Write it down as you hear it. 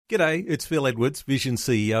G'day, it's Phil Edwards, Vision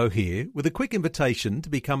CEO here, with a quick invitation to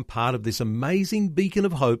become part of this amazing beacon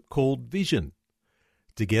of hope called Vision.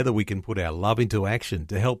 Together we can put our love into action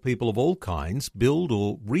to help people of all kinds build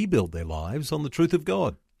or rebuild their lives on the truth of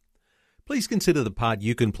God. Please consider the part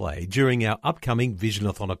you can play during our upcoming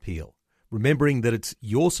Visionathon appeal, remembering that it's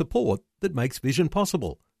your support that makes Vision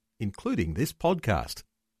possible, including this podcast.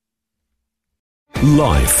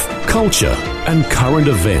 Life, culture, and current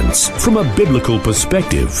events from a biblical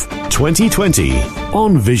perspective. 2020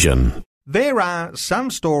 on Vision. There are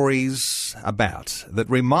some stories about that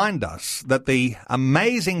remind us that the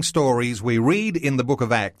amazing stories we read in the book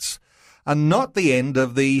of Acts are not the end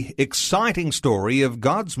of the exciting story of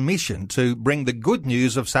God's mission to bring the good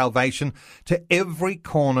news of salvation to every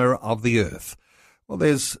corner of the earth. Well,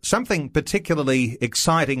 there's something particularly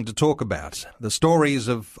exciting to talk about. The stories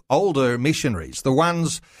of older missionaries, the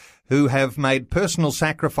ones who have made personal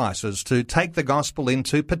sacrifices to take the gospel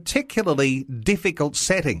into particularly difficult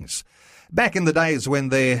settings. Back in the days when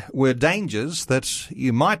there were dangers that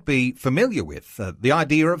you might be familiar with, the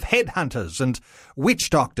idea of headhunters and witch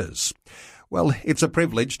doctors. Well, it's a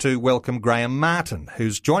privilege to welcome Graham Martin,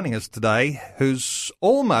 who's joining us today, who's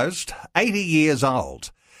almost 80 years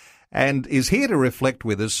old, and is here to reflect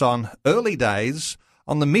with us on early days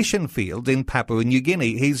on the mission field in Papua New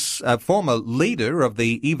Guinea. He's a former leader of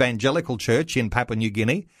the Evangelical Church in Papua New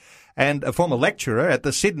Guinea and a former lecturer at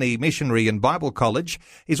the Sydney Missionary and Bible College.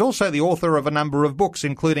 He's also the author of a number of books,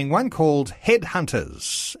 including one called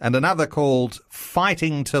Headhunters and another called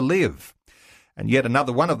Fighting to Live, and yet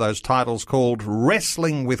another one of those titles called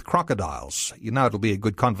Wrestling with Crocodiles. You know it'll be a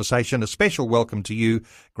good conversation. A special welcome to you,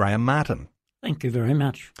 Graham Martin. Thank you very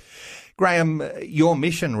much. Graham, your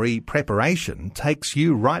missionary preparation takes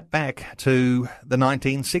you right back to the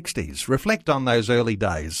 1960s. Reflect on those early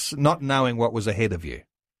days, not knowing what was ahead of you.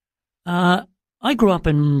 I grew up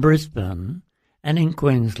in Brisbane and in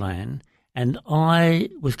Queensland, and I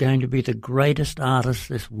was going to be the greatest artist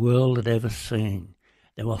this world had ever seen.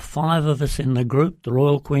 There were 5 of us in the group, the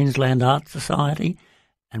Royal Queensland Art Society,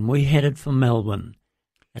 and we headed for Melbourne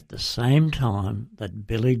at the same time that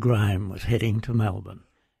Billy Graham was heading to Melbourne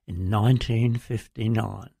in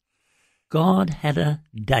 1959. God had a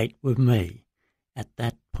date with me at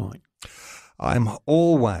that point. I'm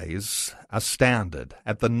always astounded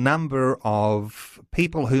at the number of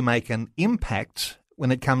people who make an impact when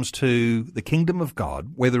it comes to the kingdom of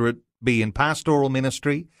God, whether it be in pastoral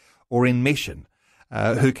ministry or in mission,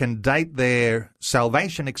 who can date their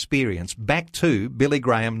salvation experience back to Billy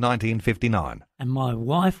Graham, 1959. And my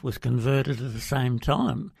wife was converted at the same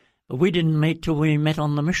time, but we didn't meet till we met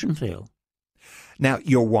on the mission field. Now,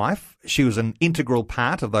 your wife, she was an integral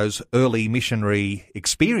part of those early missionary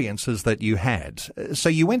experiences that you had. So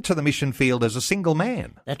you went to the mission field as a single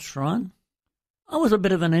man. That's right. I was a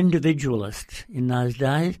bit of an individualist in those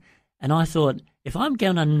days, and I thought, if I'm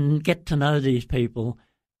going to get to know these people,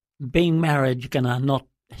 being married going to not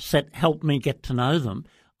help me get to know them.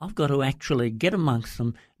 I've got to actually get amongst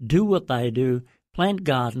them, do what they do, plant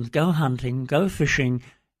gardens, go hunting, go fishing,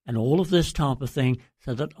 and all of this type of thing,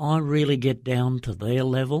 so that I really get down to their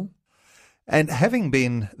level. And having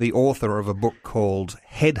been the author of a book called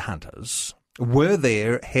Headhunters, were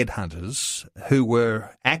there headhunters who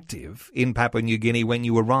were active in Papua New Guinea when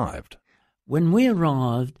you arrived? When we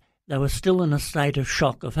arrived, they were still in a state of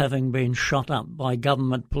shock of having been shot up by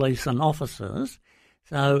government police and officers,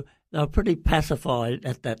 so they were pretty pacified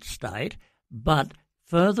at that state. But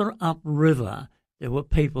further upriver, there were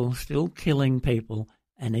people still killing people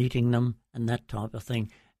and eating them and that type of thing.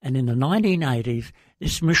 And in the 1980s,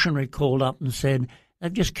 this missionary called up and said,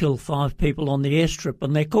 they've just killed 5 people on the airstrip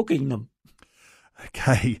and they're cooking them.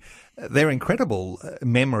 Okay, they're incredible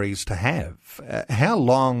memories to have. How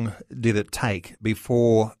long did it take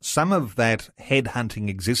before some of that headhunting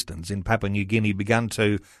existence in Papua New Guinea began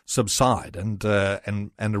to subside and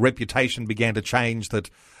the reputation began to change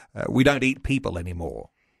that we don't eat people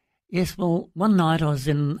anymore? Yes, well, one night I was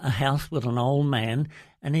in a house with an old man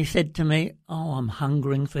and he said to me, oh, I'm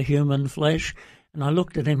hungering for human flesh. And I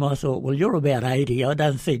looked at him, I thought, well, you're about 80. I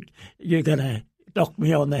don't think you're going to knock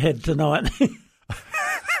me on the head tonight.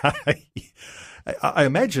 I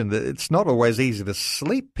imagine that it's not always easy to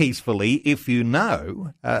sleep peacefully if you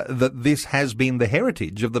know that this has been the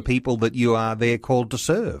heritage of the people that you are there called to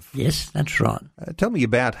serve. Yes, that's right. Tell me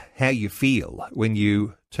about how you feel when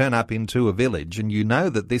you turn up into a village and you know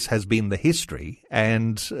that this has been the history,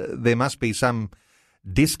 and there must be some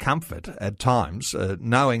discomfort at times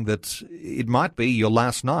knowing that it might be your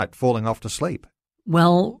last night falling off to sleep.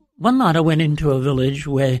 Well, one night I went into a village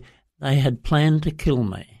where they had planned to kill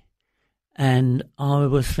me. And I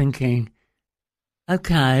was thinking,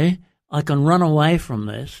 okay, I can run away from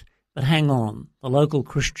this, but hang on, the local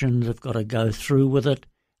Christians have got to go through with it,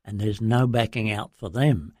 and there's no backing out for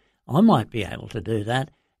them. I might be able to do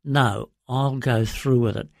that. No, I'll go through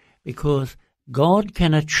with it, because God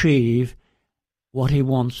can achieve what he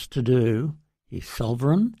wants to do. He's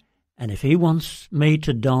sovereign, and if he wants me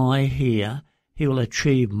to die here, he will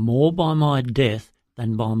achieve more by my death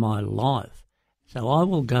than by my life. So I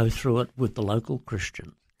will go through it with the local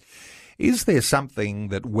Christians. Is there something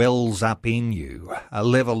that wells up in you, a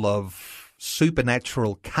level of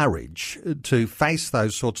supernatural courage to face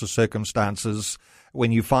those sorts of circumstances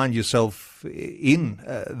when you find yourself in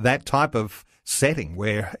that type of setting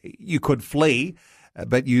where you could flee,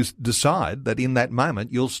 but you decide that in that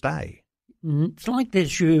moment you'll stay? It's like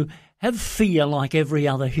this. You have fear like every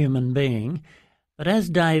other human being, but as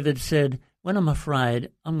David said, when I'm afraid,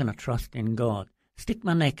 I'm going to trust in God. Stick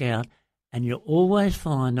my neck out, and you'll always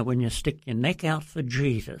find that when you stick your neck out for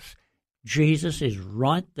Jesus, Jesus is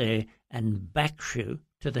right there and backs you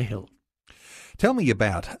to the hill. Tell me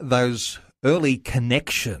about those early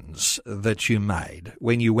connections that you made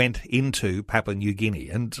when you went into Papua New Guinea,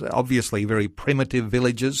 and obviously very primitive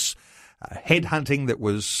villages, headhunting that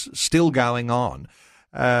was still going on.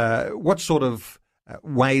 What sort of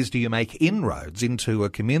ways do you make inroads into a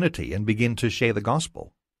community and begin to share the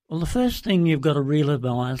gospel? Well, the first thing you've got to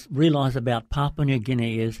realise about Papua New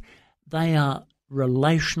Guinea is they are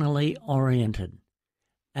relationally oriented.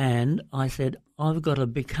 And I said, I've got to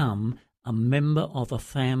become a member of a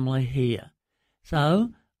family here.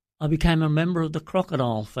 So I became a member of the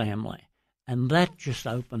crocodile family, and that just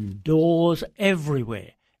opened doors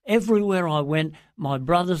everywhere. Everywhere I went, my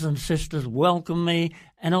brothers and sisters welcomed me,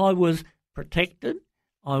 and I was protected,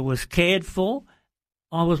 I was cared for,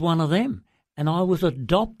 I was one of them, and I was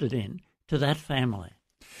adopted into that family.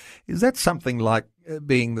 Is that something like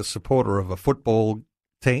being the supporter of a football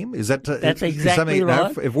team? Is that that's exactly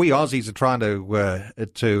right? If we Aussies are trying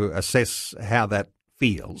to assess how that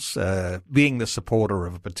feels, being the supporter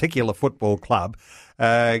of a particular football club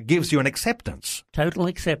gives you an acceptance. Total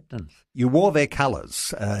acceptance. You wore their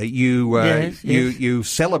colours. You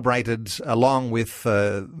celebrated along with.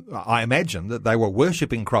 I imagine that they were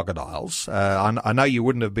worshipping crocodiles. I know you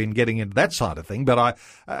wouldn't have been getting into that side of thing, but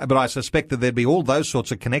I suspect that there'd be all those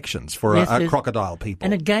sorts of connections for a crocodile people.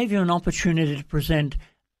 And it gave you an opportunity to present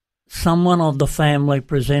someone of the family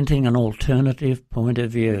presenting an alternative point of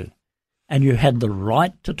view, and you had the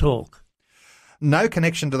right to talk. No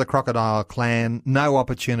connection to the crocodile clan, no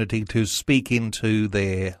opportunity to speak into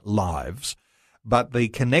their lives, but the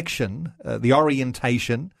connection, the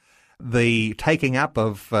orientation, the taking up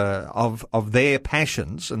of their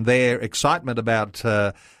passions and their excitement about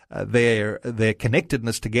their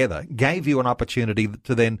connectedness together gave you an opportunity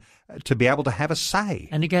to then to be able to have a say.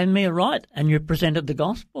 And it gave me a right, and you presented the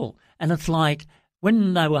gospel. And it's like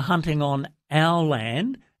when they were hunting on our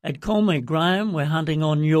land, they'd call me, Graham, we're hunting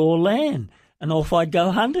on your land. And off I'd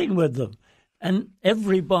go hunting with them. And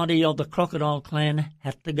everybody of the crocodile clan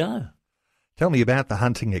had to go. Tell me about the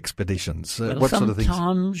hunting expeditions. What sort of things?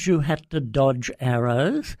 Sometimes you had to dodge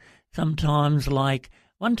arrows. Sometimes, like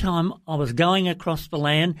one time I was going across the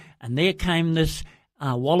land and there came this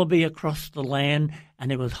wallaby across the land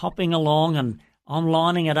and it was hopping along and I'm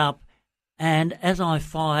lining it up. And as I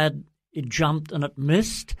fired, it jumped and it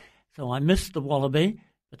missed. So I missed the wallaby,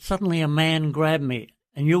 but suddenly a man grabbed me.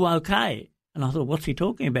 And you okay? And I thought, what's he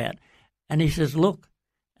talking about? And he says, look,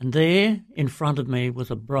 and there in front of me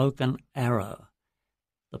was a broken arrow.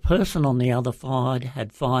 The person on the other side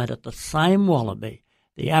had fired at the same wallaby.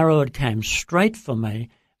 The arrow had came straight for me,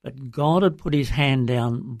 but God had put his hand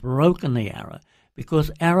down, broken the arrow,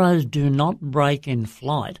 because arrows do not break in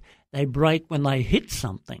flight. They break when they hit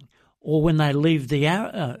something or when they leave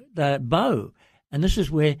the bow. And this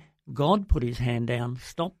is where God put his hand down,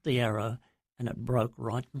 stopped the arrow, and it broke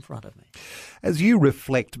right in front of me. As you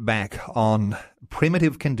reflect back on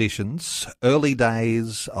primitive conditions, early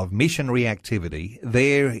days of missionary activity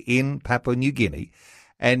there in Papua New Guinea,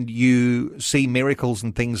 and you see miracles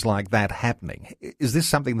and things like that happening, is this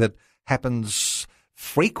something that happens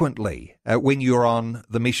frequently when you're on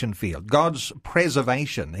the mission field? God's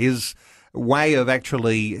preservation, his way of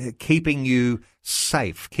actually keeping you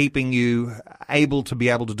safe, keeping you able to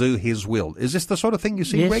do his will. Is this the sort of thing you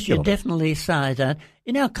see regularly? Yes, you definitely say that.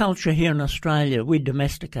 In our culture here in Australia, we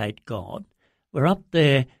domesticate God. We're up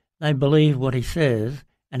there, they believe what he says,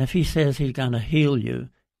 and if he says he's going to heal you,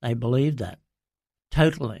 they believe that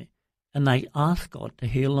totally. And they ask God to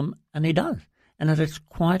heal them, and he does. And it is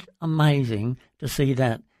quite amazing to see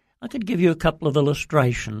that. I could give you a couple of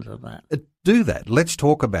illustrations of that. Do that. Let's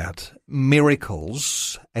talk about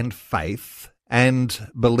miracles and faith and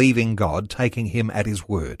believing God, taking him at his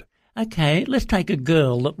word? Okay, let's take a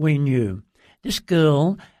girl that we knew. This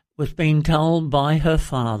girl was being told by her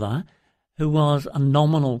father, who was a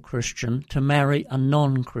nominal Christian, to marry a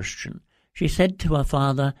non-Christian. She said to her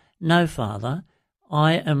father, "No, Father,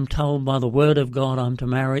 I am told by the word of God I'm to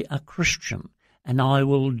marry a Christian, and I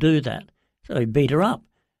will do that." So he beat her up,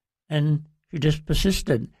 and she just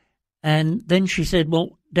persisted. And then she said,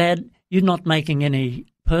 "Well, Dad, you're not making any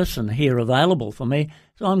person here available for me,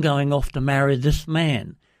 so I'm going off to marry this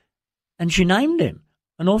man." And she named him,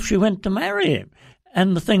 and off she went to marry him.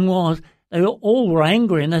 And the thing was, they all were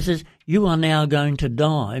angry, and they says, "You are now going to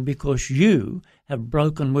die because you have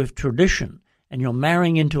broken with tradition, and you're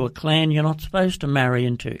marrying into a clan you're not supposed to marry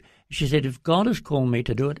into." She said, "If God has called me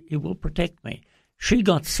to do it, he will protect me." She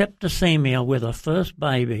got septicemia with her first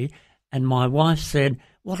baby, and my wife said,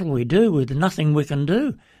 "What'll we do? There's nothing we can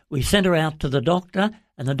do." We sent her out to the doctor,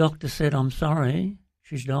 and the doctor said, "I'm sorry,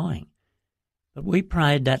 she's dying." But we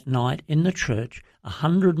prayed that night in the church,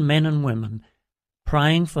 100 men and women,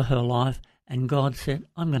 praying for her life, and God said,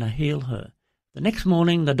 "I'm going to heal her." The next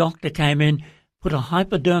morning, the doctor came in, put a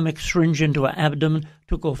hypodermic syringe into her abdomen,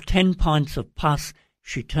 took off 10 pints of pus.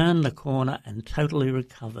 She turned the corner and totally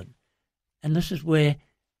recovered. And this is where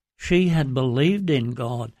she had believed in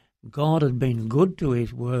God. God had been good to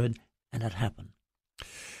his word, and it happened.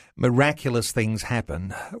 Miraculous things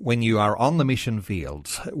happen when you are on the mission field,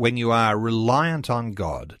 when you are reliant on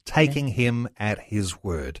God, taking him at his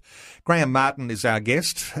word. Graham Martin is our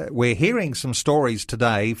guest. We're hearing some stories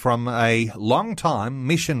today from a long-time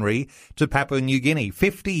missionary to Papua New Guinea,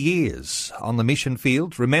 50 years on the mission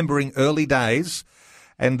field, remembering early days,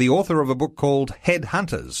 and the author of a book called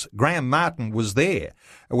Headhunters. Graham Martin was there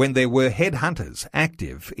when there were headhunters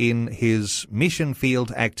active in his mission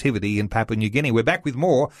field activity in Papua New Guinea. We're back with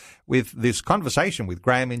more with this conversation with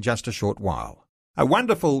Graham in just a short while. A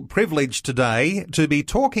wonderful privilege today to be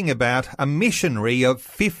talking about a missionary of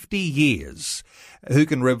 50 years who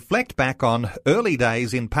can reflect back on early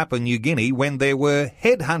days in Papua New Guinea when there were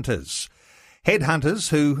headhunters. Headhunters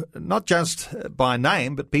who, not just by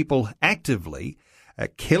name, but people actively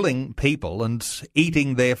killing people and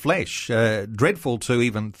eating their flesh. Dreadful to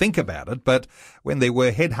even think about it, but when there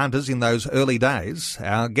were headhunters in those early days,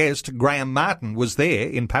 our guest Graham Martin was there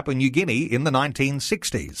in Papua New Guinea in the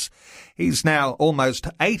 1960s. He's now almost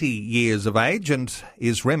 80 years of age and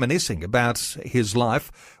is reminiscing about his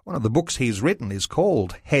life. One of the books he's written is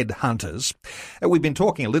called Headhunters. We've been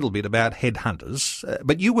talking a little bit about headhunters,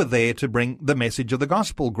 but you were there to bring the message of the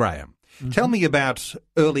gospel, Graham. Mm-hmm. Tell me about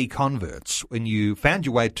early converts when you found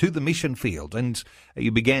your way to the mission field and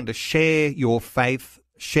you began to share your faith,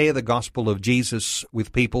 share the gospel of Jesus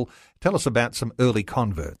with people. Tell us about some early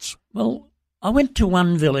converts. Well, I went to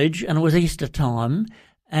one village and it was Easter time,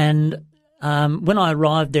 and when I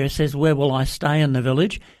arrived there, it says, "Where will I stay in the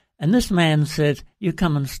village?" And this man said, "You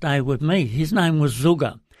come and stay with me." His name was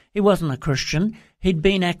Zuga. He wasn't a Christian. He'd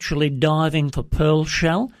been actually diving for pearl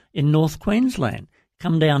shell in North Queensland.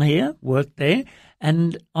 Come down here, worked there,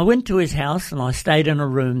 and I went to his house and I stayed in a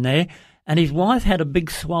room there, and his wife had a big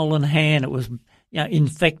swollen hand. It was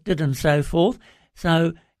infected and so forth.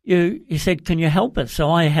 So he said, "Can you help us?" So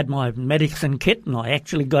I had my medicine kit and I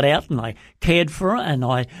actually got out and I cared for her and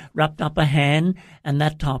I wrapped up a hand and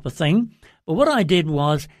that type of thing. But what I did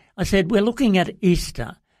was I said, "We're looking at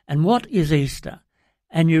Easter, and what is Easter?"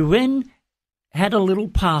 And you then had a little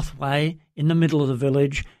pathway in the middle of the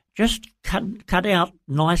village, just cut out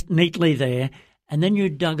neatly there, and then you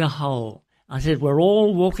dug a hole. I said, "We're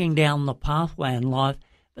all walking down the pathway in life,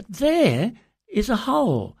 but there is a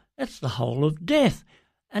hole. That's the hole of death.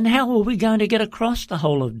 And how are we going to get across the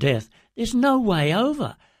hole of death? There's no way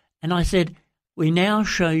over." And I said, "We now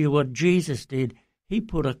show you what Jesus did. He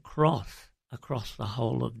put a cross across the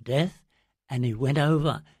hole of death, and he went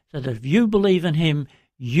over, so that if you believe in him,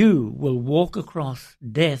 you will walk across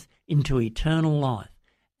death into eternal life."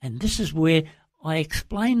 And this is where I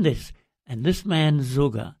explained this. And this man,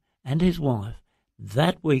 Zuga, and his wife,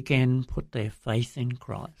 that weekend put their faith in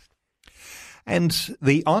Christ. And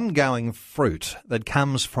the ongoing fruit that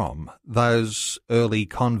comes from those early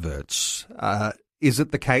converts, is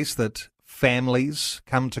it the case that families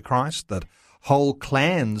come to Christ, that whole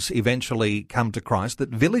clans eventually come to Christ, that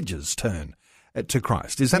villages turn to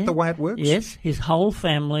Christ? Is that the way it works? Yes, his whole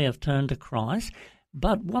family have turned to Christ.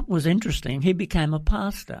 But what was interesting, he became a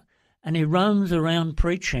pastor and he roams around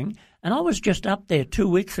preaching. And I was just up there 2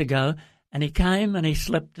 weeks ago, and he came and he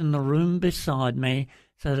slept in the room beside me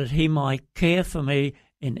so that he might care for me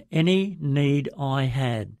in any need I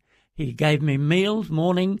had. He gave me meals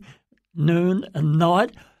morning, noon and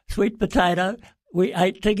night, sweet potato, We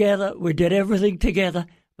ate together, we did everything together,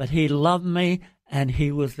 but he loved me and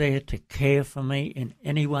he was there to care for me in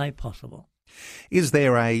any way possible. Is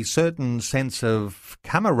there a certain sense of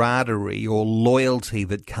camaraderie or loyalty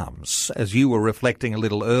that comes, as you were reflecting a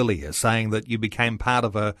little earlier, saying that you became part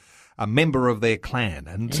of a member of their clan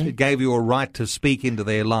and it gave you a right to speak into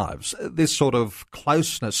their lives? This sort of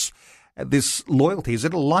closeness, this loyalty, is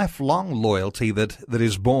it a lifelong loyalty that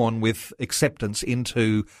is born with acceptance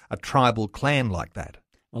into a tribal clan like that?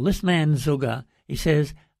 Well, this man, Zuga, he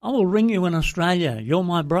says, I will ring you in Australia. You're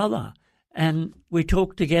my brother. And we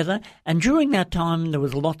talked together. And during that time, there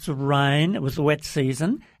was lots of rain. It was the wet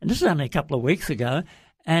season. And this is only a couple of weeks ago.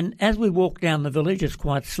 And as we walked down the village, it's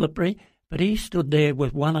quite slippery. But he stood there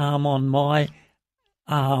with one arm on my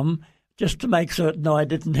arm just to make certain I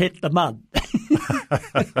didn't hit the mud.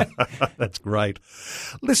 That's great.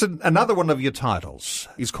 Listen, another one of your titles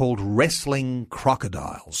is called Wrestling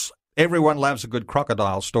Crocodiles. Everyone loves a good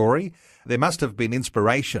crocodile story. There must have been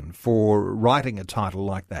inspiration for writing a title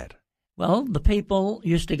like that. Well, the people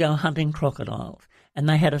used to go hunting crocodiles, and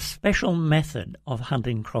they had a special method of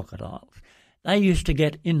hunting crocodiles. They used to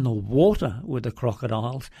get in the water with the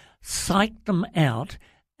crocodiles, psych them out,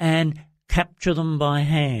 and capture them by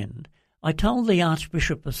hand. I told the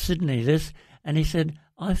Archbishop of Sydney this, and he said,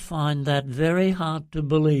 I find that very hard to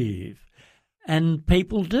believe. And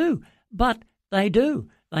people do, but they do.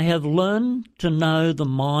 They have learned to know the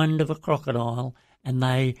mind of a crocodile, and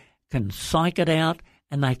they can psych it out,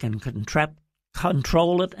 and they can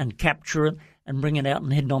control it and capture it and bring it out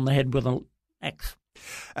and hit it on the head with an axe.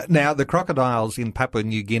 Now, the crocodiles in Papua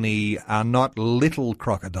New Guinea are not little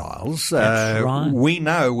crocodiles. That's right. We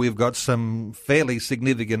know we've got some fairly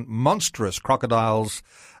significant, monstrous crocodiles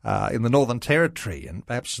in the Northern Territory and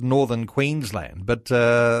perhaps northern Queensland, but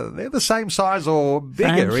they're the same size or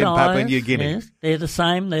bigger in Papua New Guinea. Yes, they're the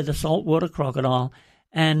same. They're the saltwater crocodile,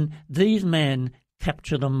 and these men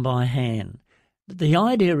capture them by hand. The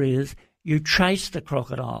idea is you chase the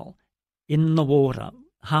crocodile in the water,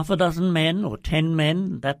 half a dozen men or 10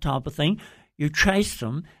 men, that type of thing. You chase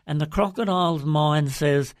them, and the crocodile's mind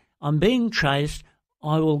says, I'm being chased,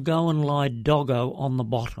 I will go and lie doggo on the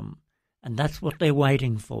bottom. And that's what they're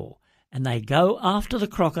waiting for. And they go after the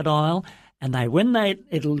crocodile, and when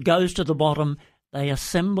it goes to the bottom, they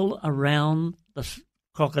assemble around the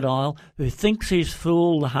crocodile, who thinks he's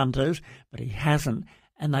fooled the hunters, but he hasn't.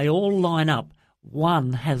 And they all line up.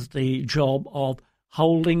 One has the job of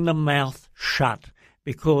holding the mouth shut,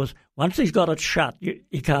 because once he's got it shut,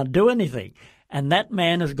 he can't do anything. And that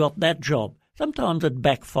man has got that job. Sometimes it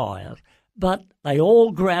backfires, but they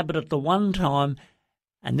all grab it at the one time,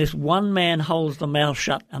 and this one man holds the mouth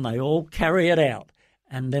shut, and they all carry it out.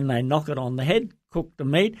 And then they knock it on the head, cook the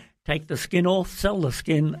meat, take the skin off, sell the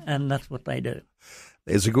skin, and that's what they do.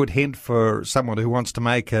 There's a good hint for someone who wants to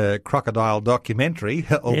make a crocodile documentary,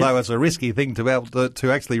 although It's a risky thing to be able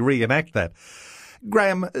to actually reenact that.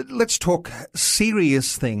 Graham, let's talk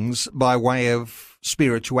serious things by way of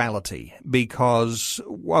spirituality, because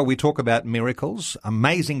while we talk about miracles,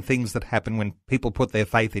 amazing things that happen when people put their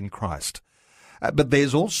faith in Christ, but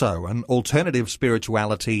there's also an alternative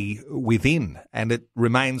spirituality within, and it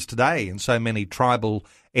remains today in so many tribal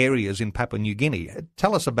areas in Papua New Guinea.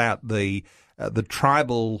 Tell us about the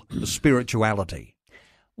tribal spirituality.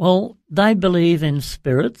 Well, they believe in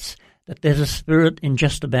spirits, that there's a spirit in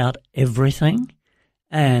just about everything,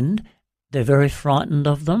 and they're very frightened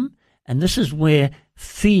of them. And this is where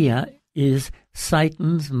fear is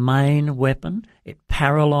Satan's main weapon. It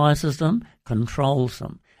paralyzes them, controls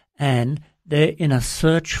them, and they're in a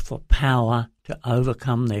search for power to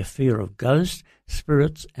overcome their fear of ghosts,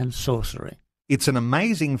 spirits, and sorcery. It's an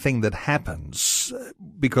amazing thing that happens,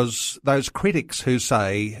 because those critics who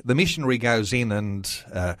say the missionary goes in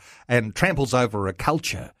and tramples over a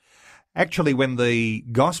culture, actually when the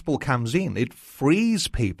gospel comes in, it frees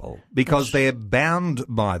people because they're bound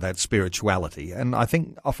by that spirituality. And I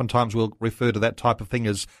think oftentimes we'll refer to that type of thing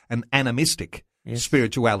as an animistic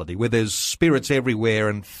spirituality, where there's spirits everywhere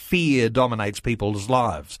and fear dominates people's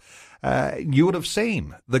lives. You would have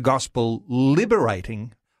seen the gospel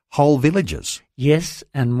liberating whole villages. Yes,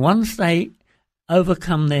 and once they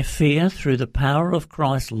overcome their fear through the power of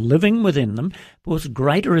Christ living within them, because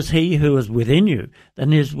greater is he who is within you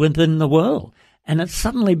than is within the world, and it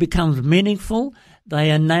suddenly becomes meaningful,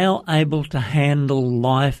 they are now able to handle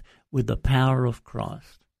life with the power of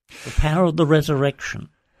Christ, the power of the resurrection.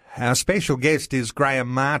 Our special guest is Graham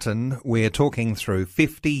Martin. We're talking through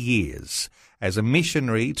 50 years as a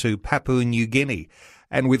missionary to Papua New Guinea.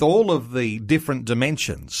 And with all of the different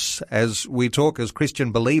dimensions, as we talk as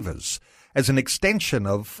Christian believers, as an extension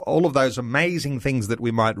of all of those amazing things that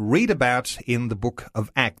we might read about in the book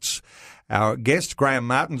of Acts. Our guest, Graham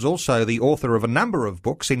Martin's also the author of a number of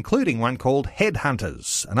books, including one called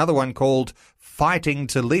Headhunters, another one called Fighting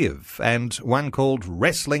to Live, and one called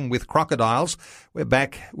Wrestling with Crocodiles. We're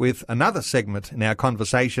back with another segment in our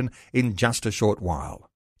conversation in just a short while.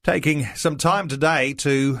 Taking some time today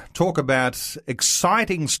to talk about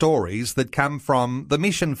exciting stories that come from the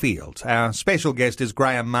mission field. Our special guest is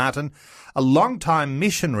Graham Martin, a long-time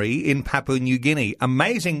missionary in Papua New Guinea.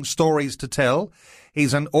 Amazing stories to tell.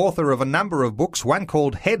 He's an author of a number of books, one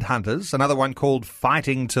called Headhunters, another one called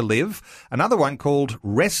Fighting to Live, another one called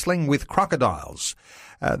Wrestling with Crocodiles.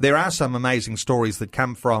 There are some amazing stories that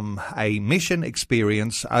come from a mission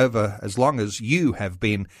experience over as long as you have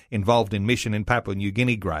been involved in mission in Papua New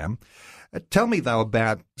Guinea, Graham. Tell me, though,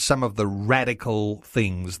 about some of the radical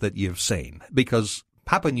things that you've seen, because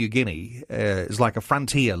Papua New Guinea is like a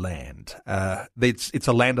frontier land. It's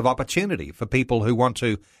a land of opportunity for people who want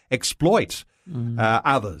to exploit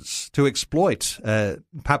others, to exploit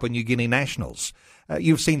Papua New Guinea nationals.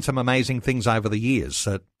 You've seen some amazing things over the years.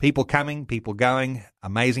 People coming, people going,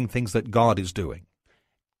 amazing things that God is doing.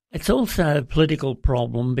 It's also a political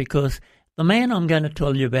problem because the man I'm going to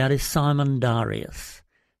tell you about is Simon Darius.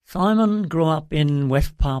 Simon grew up in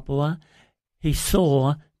West Papua. He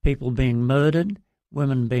saw people being murdered,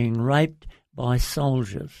 women being raped by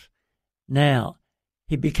soldiers. Now,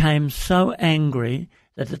 he became so angry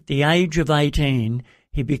that at the age of 18,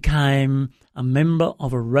 he became a member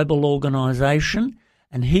of a rebel organisation,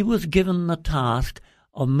 and he was given the task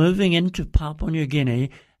of moving into Papua New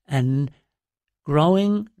Guinea and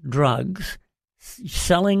growing drugs,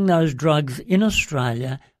 selling those drugs in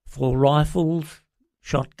Australia for rifles,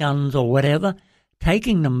 shotguns or whatever,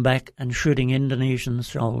 taking them back and shooting Indonesian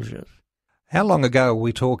soldiers. How long ago are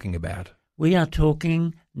we talking about? We are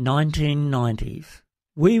talking 1990s.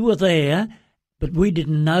 We were there, but we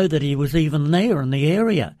didn't know that he was even there in the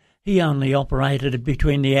area. He only operated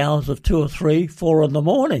between the hours of 2 or 3, 4 in the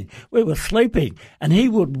morning. We were sleeping, and he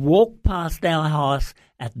would walk past our house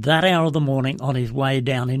at that hour of the morning on his way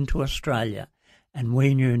down into Australia, and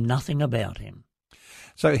we knew nothing about him.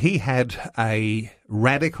 So he had a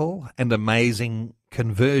radical and amazing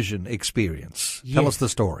conversion experience. Tell us the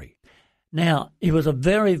story. Now, he was a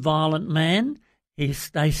very violent man.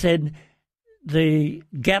 They said the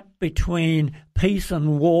gap between peace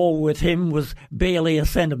and war with him was barely a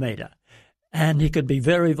centimetre, and he could be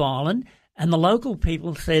very violent. And the local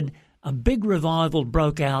people said a big revival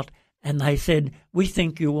broke out, and they said, we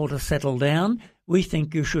think you ought to settle down. We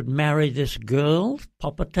think you should marry this girl,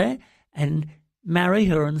 Popate, and marry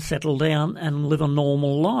her and settle down and live a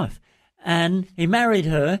normal life. And he married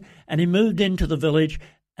her, and he moved into the village,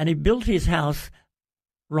 and he built his house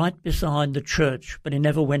right beside the church, but he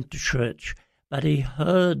never went to church. But he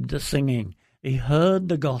heard the singing, he heard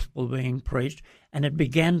the gospel being preached, and it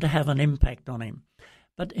began to have an impact on him.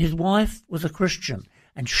 But his wife was a Christian,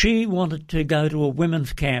 and she wanted to go to a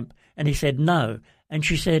women's camp, and he said no. And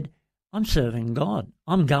she said, I'm serving God.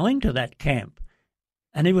 I'm going to that camp.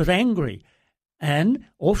 And he was angry. And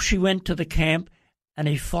off she went to the camp, and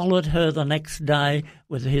he followed her the next day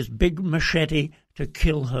with his big machete to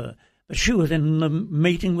kill her. But she was in the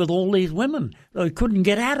meeting with all these women, so he couldn't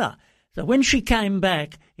get at her. So when she came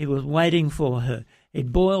back, he was waiting for her.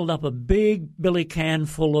 He'd boiled up a big billy can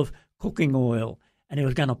full of cooking oil, and he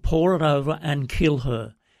was going to pour it over and kill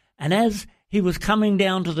her. And as he was coming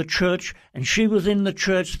down to the church, and she was in the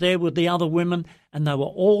church there with the other women, and they were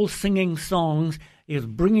all singing songs, he was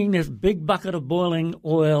bringing this big bucket of boiling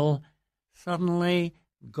oil. Suddenly,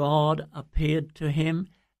 God appeared to him,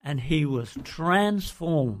 and he was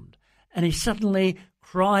transformed. And he suddenly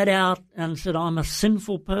cried out and said, I'm a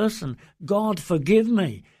sinful person. God, forgive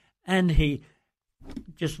me. And he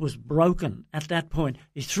just was broken at that point.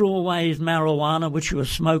 He threw away his marijuana, which he was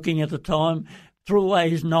smoking at the time, threw away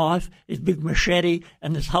his knife, his big machete,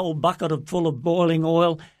 and this whole bucket full of boiling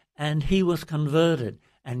oil, and he was converted.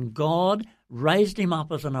 And God raised him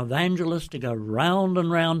up as an evangelist to go round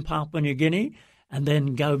and round Papua New Guinea and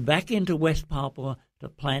then go back into West Papua to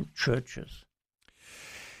plant churches.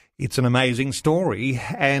 It's an amazing story,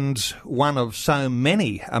 and one of so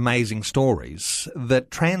many amazing stories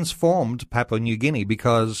that transformed Papua New Guinea,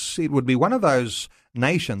 because it would be one of those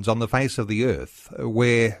nations on the face of the earth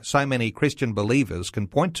where so many Christian believers can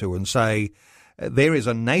point to and say, there is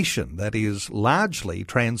a nation that is largely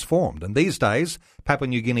transformed. And these days, Papua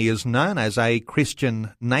New Guinea is known as a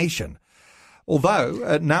Christian nation.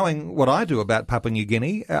 Although, knowing what I do about Papua New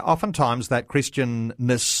Guinea, oftentimes that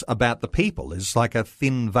Christianness about the people is like a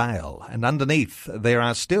thin veil, and underneath there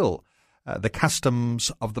are still the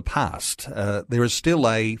customs of the past. There is still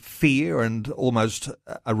a fear and almost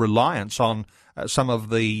a reliance on some of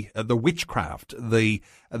the witchcraft, the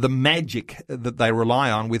magic that they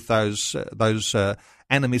rely on with those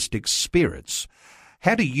animistic spirits.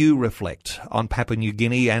 How do you reflect on Papua New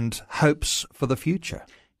Guinea and hopes for the future?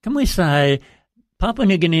 Can we say, Papua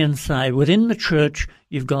New Guineans say, within the church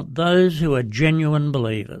you've got those who are genuine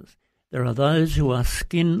believers. There are those who are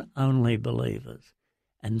skin-only believers.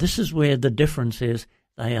 And this is where the difference is.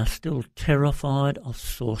 They are still terrified of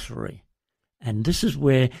sorcery. And this is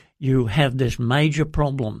where you have this major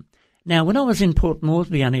problem. Now, when I was in Port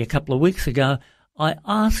Moresby only a couple of weeks ago, I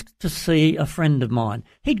asked to see a friend of mine.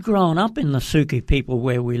 He'd grown up in the Suki people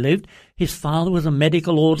where we lived. His father was a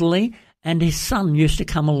medical orderly, and his son used to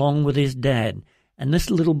come along with his dad. And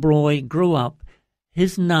this little boy grew up.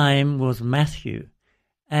 His name was Matthew,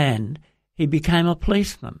 and he became a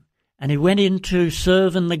policeman. And he went in to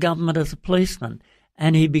serve in the government as a policeman,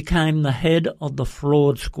 and he became the head of the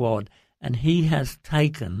fraud squad. And he has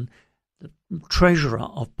taken the treasurer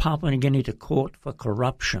of Papua New Guinea to court for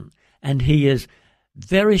corruption. And he is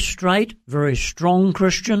very straight, very strong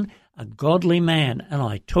Christian, a godly man. And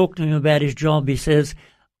I talked to him about his job. He says,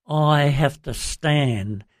 I have to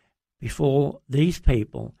stand before these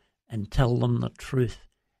people and tell them the truth.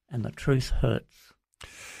 And the truth hurts.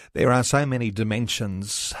 There are so many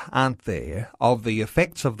dimensions, aren't there, of the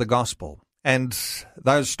effects of the gospel. And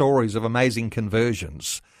those stories of amazing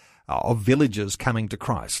conversions, of villagers coming to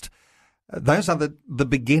Christ. Those are the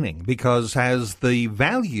beginning, because as the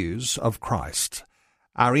values of Christ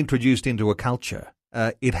are introduced into a culture,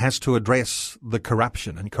 it has to address the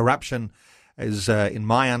corruption. And corruption is, in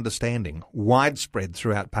my understanding, widespread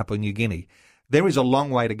throughout Papua New Guinea. There is a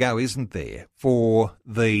long way to go, isn't there, for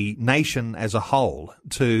the nation as a whole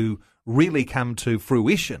to really come to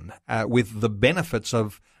fruition with the benefits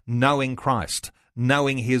of knowing Christ,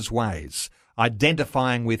 knowing his ways,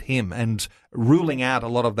 identifying with him and ruling out a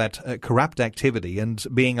lot of that corrupt activity and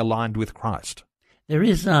being aligned with Christ. There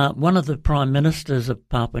is one of the prime ministers of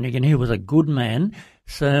Papua New Guinea who was a good man,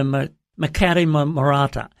 Sir Makari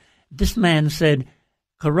Marata. This man said,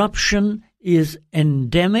 corruption is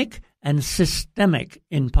endemic and systemic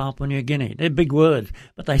in Papua New Guinea. They're big words,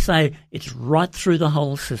 but they say it's right through the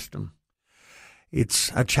whole system.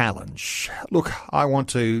 It's a challenge. Look, I want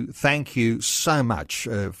to thank you so much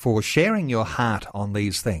for sharing your heart on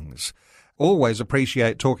these things. Always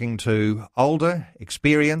appreciate talking to older,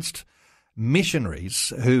 experienced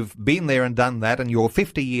missionaries who've been there and done that, and your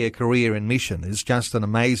 50-year career in mission is just an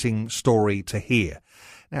amazing story to hear.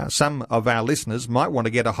 Now, some of our listeners might want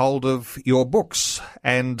to get a hold of your books,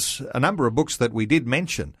 and a number of books that we did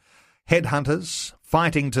mention. Headhunters,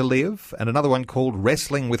 Fighting to Live, and another one called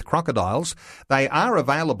Wrestling with Crocodiles. They are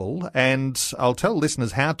available, and I'll tell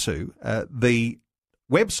listeners how to. The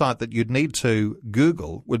website that you'd need to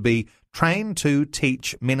Google would be Train to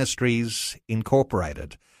Teach Ministries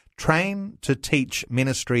Incorporated. Train to Teach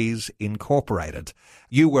Ministries Incorporated.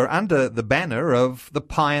 You were under the banner of the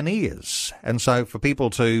Pioneers, and so for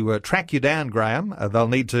people to track you down, Graham, they'll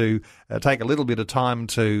need to take a little bit of time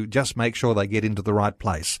to just make sure they get into the right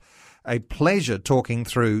place. A pleasure talking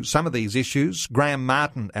through some of these issues. Graham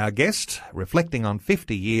Martin, our guest, reflecting on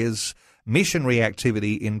 50 years missionary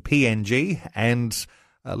activity in PNG, and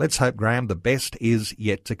let's hope, Graham, the best is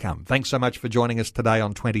yet to come. Thanks so much for joining us today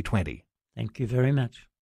on 2020. Thank you very much.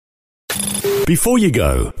 Before you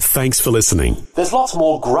go, thanks for listening. There's lots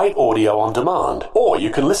more great audio on demand, or you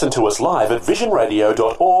can listen to us live at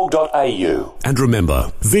visionradio.org.au. And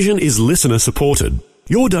remember, Vision is listener supported.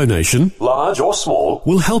 Your donation, large or small,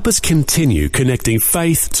 will help us continue connecting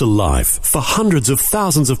faith to life for hundreds of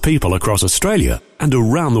thousands of people across Australia and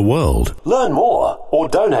around the world. Learn more or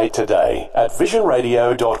donate today at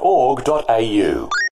visionradio.org.au.